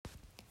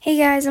Hey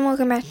guys, and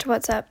welcome back to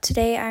What's Up.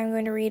 Today I'm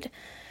going to read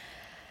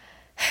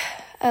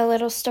a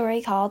little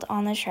story called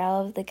On the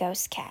Trail of the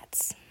Ghost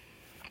Cats.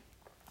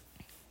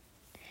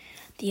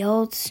 The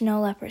old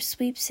snow leopard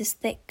sweeps his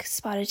thick,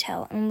 spotted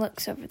tail and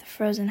looks over the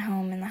frozen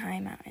home in the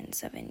high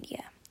mountains of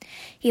India.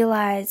 He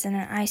lies on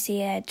an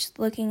icy edge,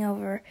 looking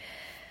over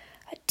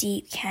a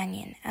deep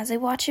canyon. As I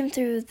watch him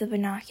through the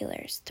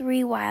binoculars,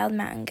 3 wild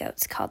mountain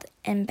goats called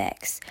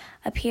ibex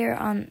appear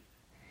on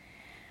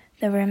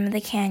the rim of the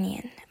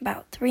canyon,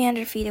 about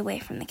 300 feet away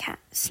from the cat.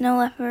 Snow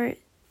leopard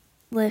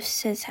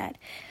lifts his head,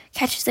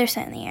 catches their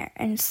scent in the air,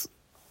 and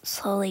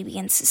slowly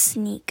begins to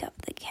sneak up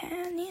the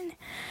canyon.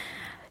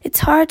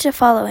 It's hard to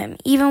follow him,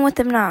 even with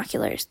the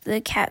binoculars.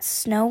 The cat's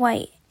snow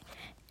white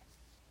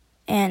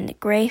and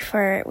gray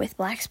fur with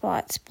black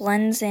spots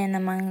blends in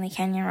among the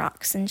canyon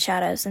rocks and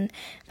shadows and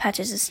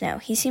patches of snow.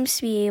 He seems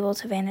to be able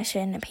to vanish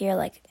and appear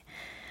like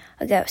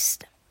a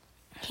ghost.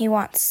 He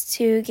wants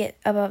to get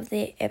above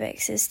the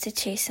ibexes to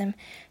chase him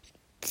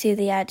to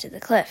the edge of the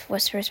cliff,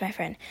 whispers my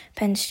friend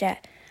Panchjat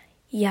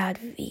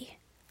Yadvi,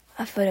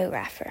 a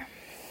photographer.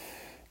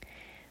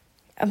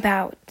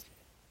 About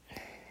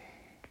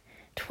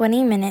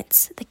 20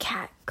 minutes, the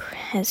cat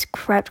has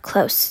crept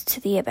close to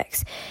the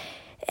ibex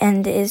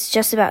and is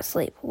just about to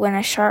sleep when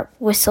a sharp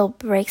whistle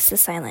breaks the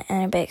silence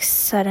and ibex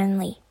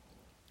suddenly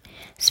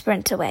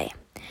sprints away.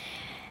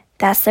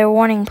 That's their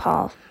warning,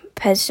 Paul.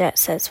 Panchjat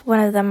says. One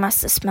of them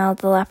must have smelled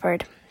the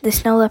leopard. The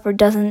snow leopard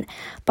doesn't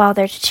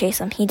bother to chase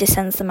him. He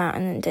descends the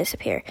mountain and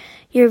disappears.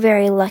 You're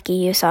very lucky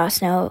you saw a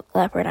snow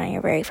leopard on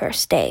your very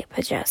first day,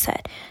 Panchjat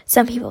said.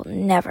 Some people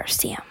never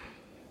see him.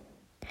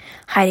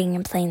 Hiding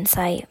in plain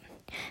sight.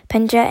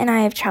 Panchjat and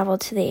I have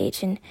traveled to the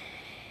ancient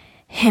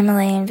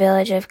Himalayan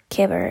village of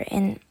Khyber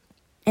in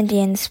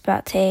Indian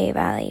Spate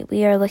Valley.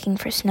 We are looking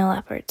for snow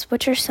leopards,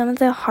 which are some of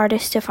the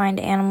hardest to find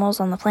animals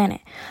on the planet.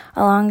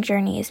 A long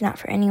journey is not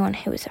for anyone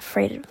who is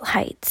afraid of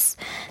heights.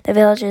 The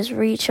village is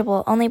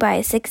reachable only by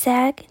a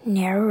zigzag,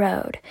 narrow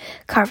road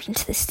carved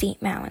into the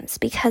steep mountains.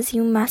 Because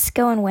you must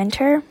go in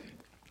winter,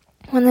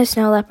 when the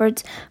snow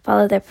leopards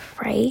follow their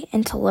prey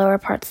into lower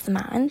parts of the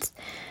mountains,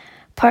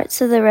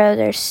 parts of the road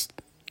are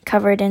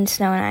covered in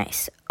snow and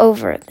ice.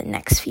 Over the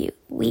next few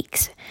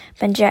weeks,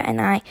 Panchjat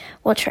and I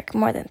will trek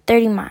more than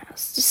 30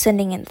 miles,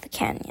 descending into the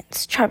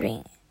canyons,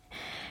 trudging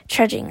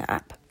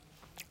up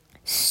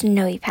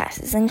snowy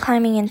passes, and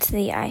climbing into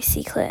the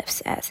icy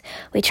cliffs as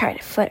we try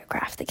to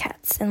photograph the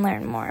cats and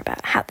learn more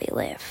about how they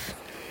live.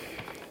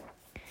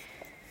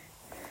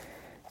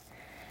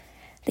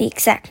 The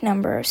exact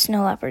number of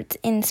snow leopards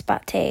in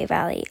Spate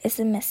Valley is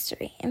a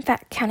mystery. In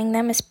fact, counting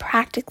them is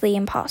practically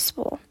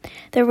impossible.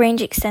 Their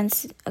range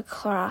extends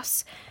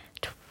across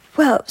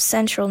 12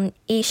 Central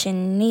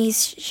Asian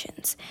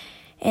nations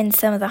in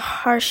some of the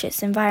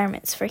harshest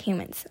environments for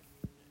humans.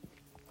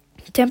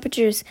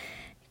 Temperatures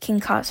can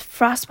cause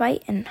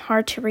frostbite, and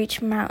hard-to-reach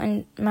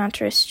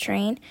mountainous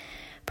terrain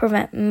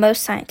prevent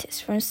most scientists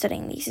from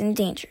studying these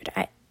endangered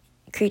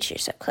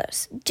creatures up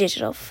close.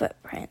 Digital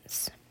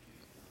footprints.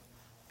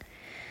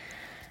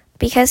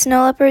 Because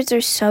snow leopards are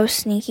so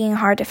sneaky and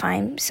hard to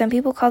find, some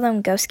people call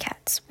them ghost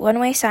cats. One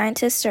way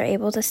scientists are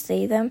able to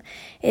study them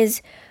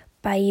is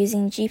by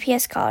using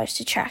GPS collars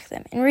to track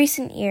them. In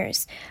recent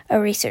years,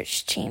 a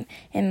research team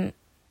in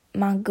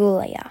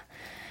Mongolia,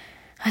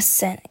 a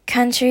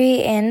country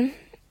in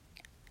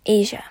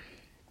Asia,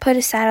 put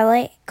a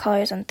satellite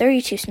collars on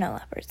 32 snow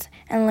leopards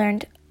and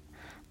learned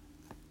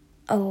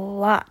a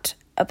lot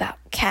about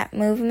cat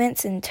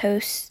movements in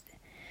toast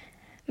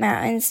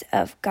mountains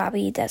of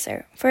Gobi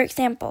Desert. For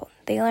example,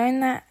 they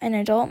learned that an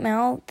adult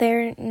male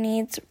there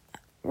needs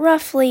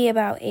roughly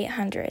about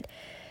 800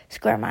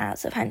 square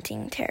miles of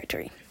hunting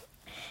territory,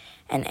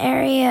 an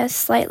area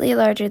slightly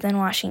larger than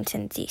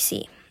Washington,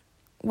 D.C.,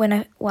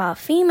 while a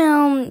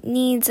female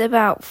needs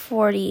about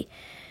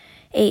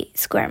 48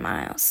 square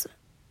miles.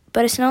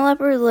 But a snow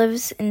leopard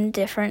lives in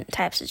different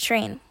types of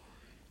terrain.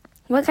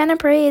 What kind of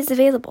prey is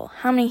available?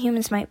 How many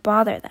humans might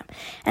bother them?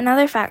 And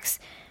other factors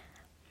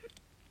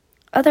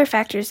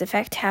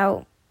affect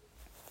how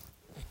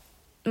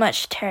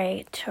much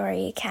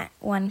territory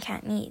one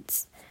cat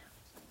needs.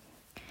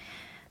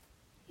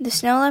 The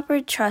Snow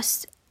Leopard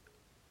Trust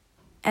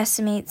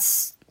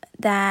estimates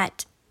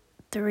that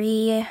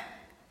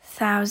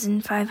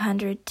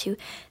 3,500 to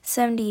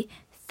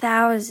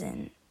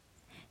 7,000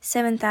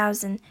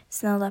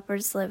 snow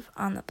leopards live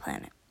on the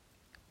planet.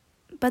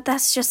 But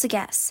that's just a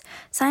guess.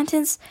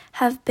 Scientists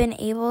have been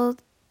able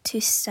to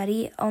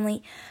study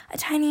only a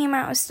tiny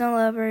amount of snow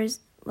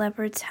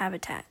leopard's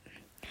habitat,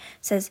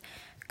 says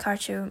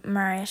Karchu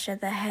Maresha,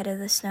 the head of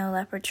the Snow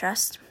Leopard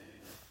Trust.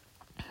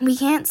 We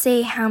can't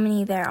say how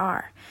many there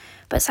are,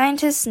 but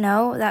scientists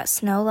know that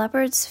snow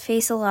leopards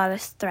face a lot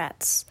of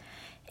threats.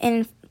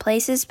 In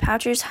places,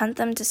 poachers hunt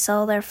them to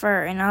sell their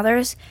fur. In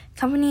others,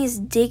 companies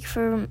dig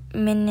for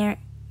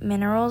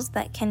minerals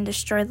that can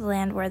destroy the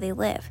land where they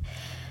live.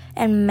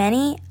 And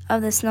many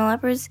of the snow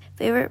leopard's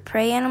favorite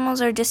prey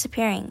animals are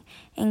disappearing.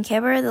 In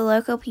Khyber, the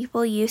local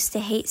people used to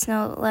hate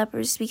snow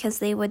leopards because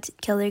they would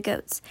kill their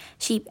goats,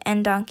 sheep,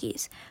 and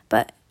donkeys.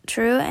 But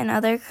true and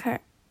other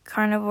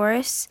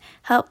carnivores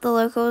helped the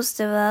locals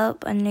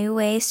develop a new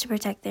ways to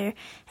protect their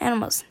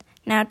animals.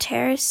 Now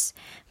tourists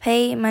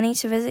pay money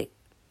to visit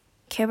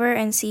Khyber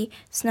and see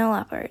snow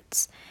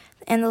leopards,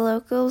 and the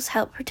locals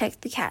help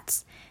protect the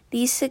cats.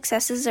 These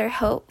successes are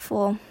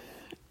hopeful,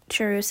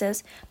 Charu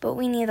says, but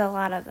we need a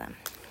lot of them.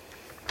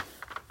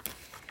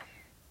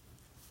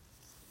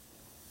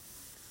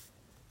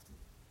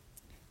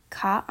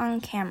 Caught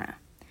on camera.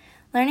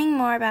 Learning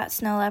more about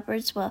snow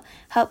leopards will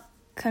help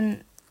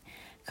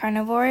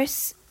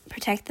carnivores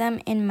protect them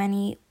in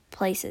many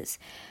places.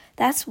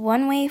 That's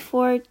one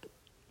reason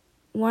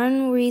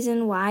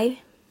why,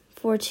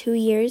 for 2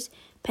 years,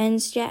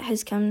 PenJet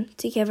has come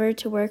together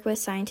to work with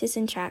scientists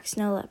and track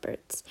snow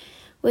leopards.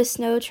 With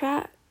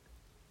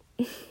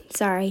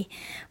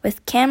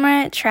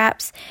camera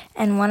traps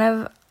and one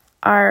of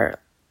our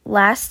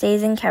last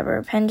days in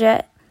Khyber,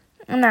 PenJet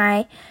and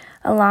I,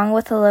 along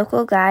with a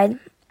local guide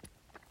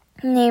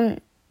named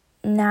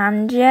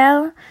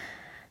Namgel,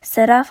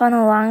 set off on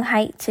a long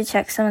hike to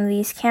check some of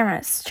these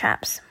camera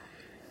traps.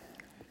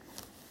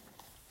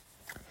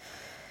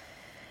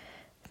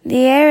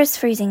 The air is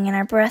freezing and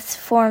our breath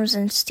forms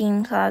in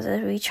steam clouds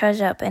as we trudge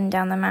up and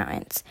down the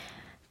mountains.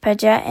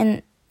 PenJet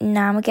and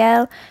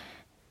Namgel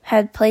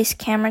had placed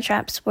camera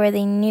traps where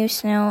they knew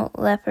snow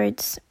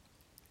leopards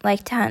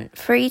liked to hunt.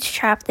 For each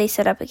trap, they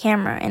set up a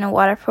camera in a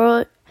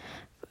waterproof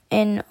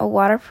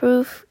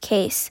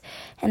case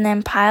and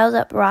then piled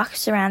up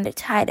rocks around it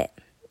to hide it.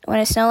 When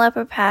a snow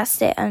leopard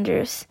passed it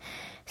under a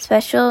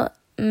special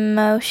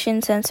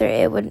motion sensor,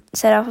 it would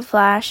set off a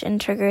flash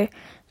and trigger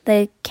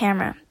the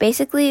camera.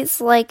 Basically, it's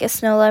like a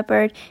snow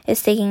leopard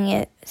is taking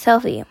a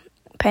selfie,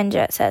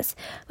 PenJet says.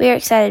 We are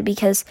excited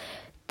because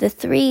the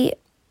 3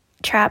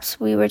 traps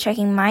we were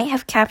checking might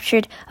have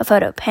captured a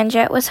photo.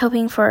 PenJet was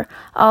hoping for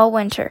all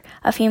winter,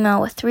 a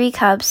female with 3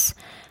 cubs.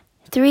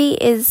 3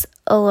 is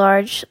a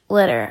large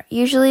litter.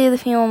 Usually the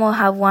female will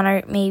have 1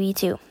 or maybe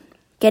 2.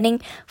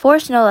 Getting 4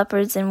 snow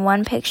leopards in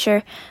one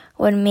picture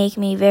would make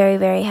me very,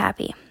 very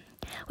happy.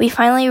 We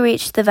finally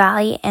reached the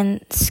valley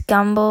and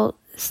scrambled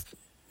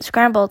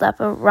up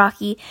a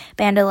rocky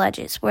band of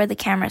ledges where the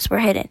cameras were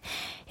hidden.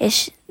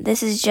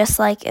 This is just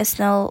like a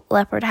snow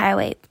leopard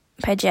highway,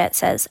 PenJet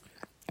says,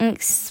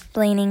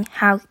 explaining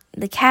how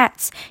the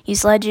cats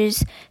use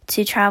ledges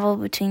to travel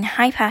between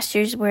high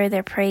pastures where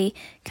their prey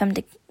come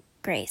to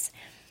graze.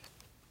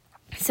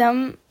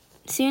 Soon,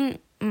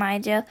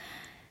 Mijel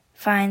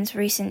finds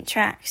recent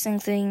tracks,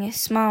 including a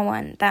small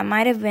one that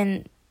might have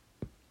been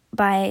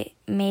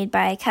made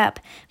by a cub.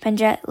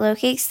 PenJet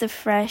locates the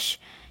fresh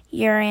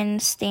urine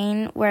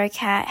stain where a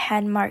cat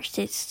had marked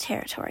its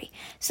territory.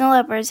 Snow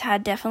leopards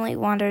had definitely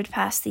wandered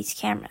past these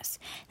cameras.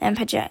 Then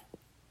PenJet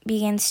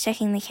begins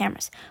checking the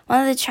cameras.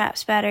 One of the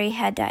trap's battery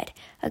had died,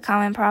 a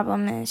common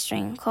problem in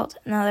extreme cold.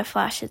 Another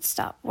flash had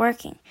stopped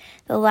working.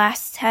 The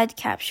last had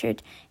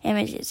captured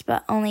images,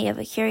 but only of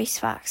a curious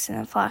fox and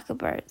a flock of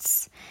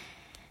birds.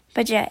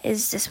 PenJet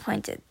is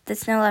disappointed. The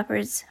snow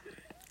leopards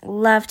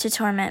love to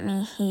torment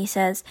me, he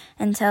says,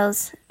 and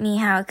tells me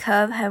how a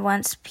cub had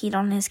once peed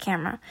on his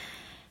camera.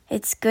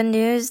 It's good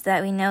news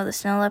that we know the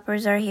snow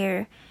leopards are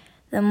here.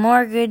 The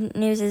more good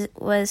news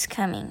was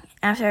coming.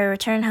 After I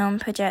returned home,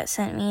 PenJet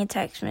sent me a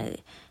text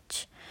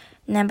message.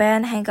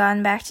 Naban had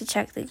gone back to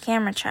check the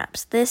camera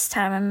traps. This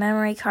time, a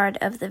memory card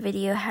of the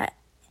video had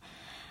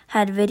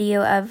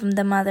video of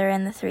the mother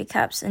and the 3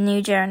 cubs. A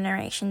new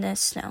generation of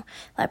snow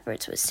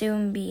leopards would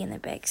soon be in the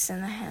Himalayas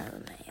and the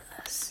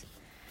Himalayas.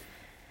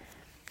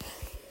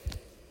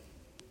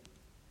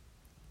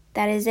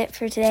 That is it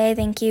for today.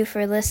 Thank you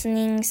for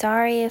listening.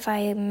 Sorry if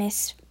I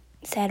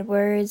missaid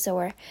words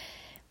or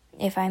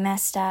if I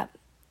messed up.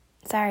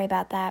 Sorry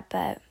about that,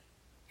 but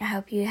I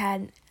hope you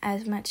had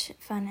as much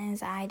fun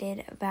as I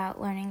did about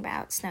learning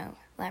about snow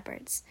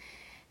leopards.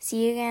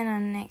 See you again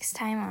on next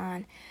time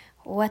on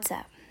What's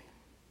Up.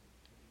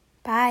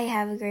 Bye.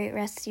 Have a great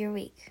rest of your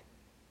week.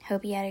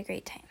 Hope you had a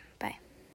great time.